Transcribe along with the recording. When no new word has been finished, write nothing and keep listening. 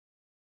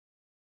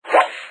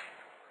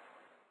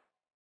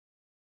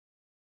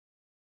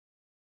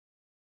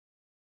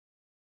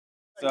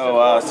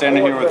So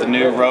standing here with the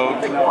new Rogue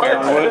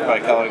Fairway Woods by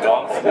Callaway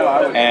Golf,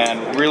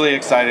 and really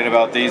excited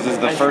about these. This is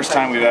the first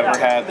time we've ever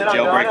had the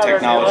jailbreak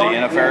technology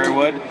in a fairway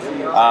wood.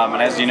 And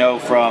as you know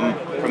from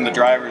the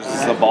drivers,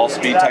 this is the ball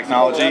speed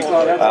technology.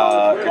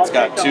 It's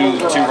got two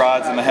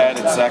rods in the head.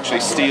 It's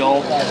actually steel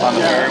on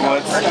the fairway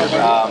woods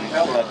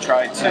that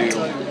try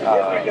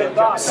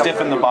to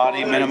stiffen the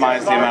body,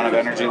 minimize the amount of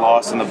energy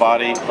loss in the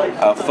body,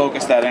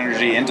 focus that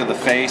energy into the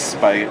face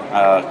by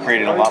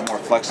creating a lot more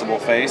flexible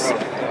face,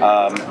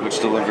 which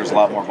delivers a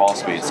lot more ball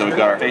speed. So we've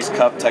got our face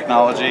cup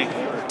technology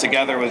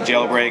together with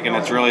jailbreak, and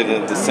it's really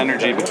the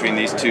synergy between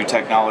these two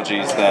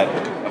technologies that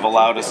have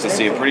allowed us to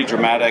see a pretty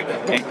dramatic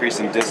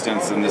increase in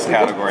distance in this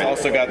category.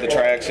 Also got the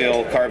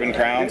triaxial carbon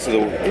crown,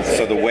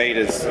 so the weight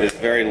is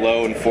very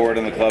low and forward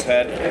in the club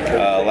head,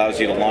 allows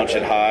you to launch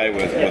it high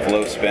with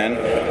low spin.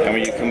 And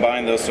when you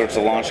combine those sorts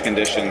of launch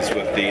conditions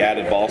with the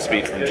added ball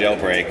speed from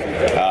jailbreak,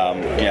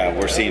 yeah,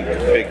 we're seeing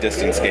big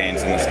distance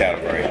gains in this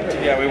category.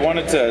 Yeah, we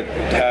wanted to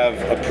have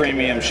a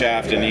premium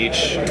shaft in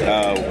each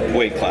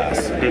weight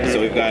class.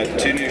 So we've got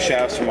two new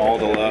shafts from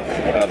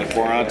Aldala, the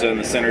Quaranta and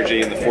the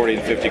Synergy in the 40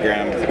 and 50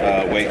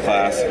 gram weight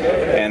class,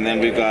 and then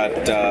we've got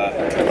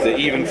the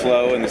Even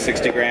Flow in the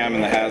 60 gram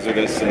and the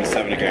Hazardous in the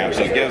 70 gram.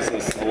 So it gives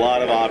us a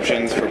lot of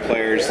options for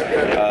players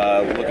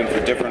looking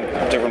for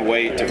different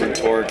weight, different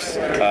torques,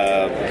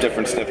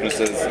 different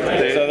stiffnesses.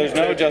 So there's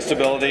no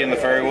adjustability in the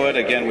fairway wood.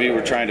 Again, we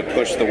were trying to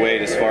push the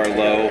weight as far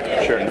low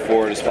and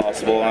forward as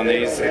possible on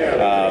these.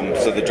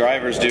 So the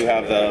drivers do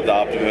have the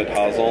Optimate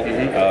hosel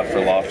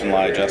for loft and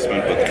lie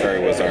adjustment, but the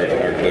fairway woods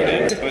are glued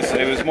in.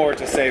 It was more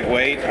to save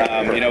weight.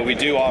 You know, we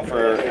do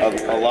offer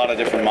a lot of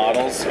different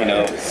models. You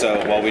know, so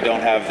while we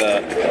don't have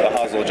the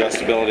hosel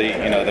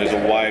adjustability, you know, there's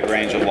a wide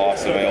range of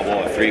lofts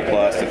available: a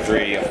 3+, a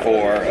 3, a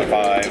 4, a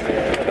 5,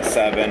 a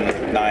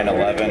 7, 9,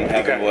 11,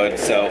 Heavenwood.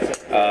 So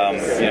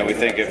you know, we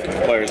think if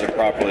players are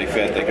properly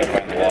fit, they can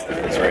find the loft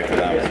that's right for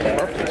them.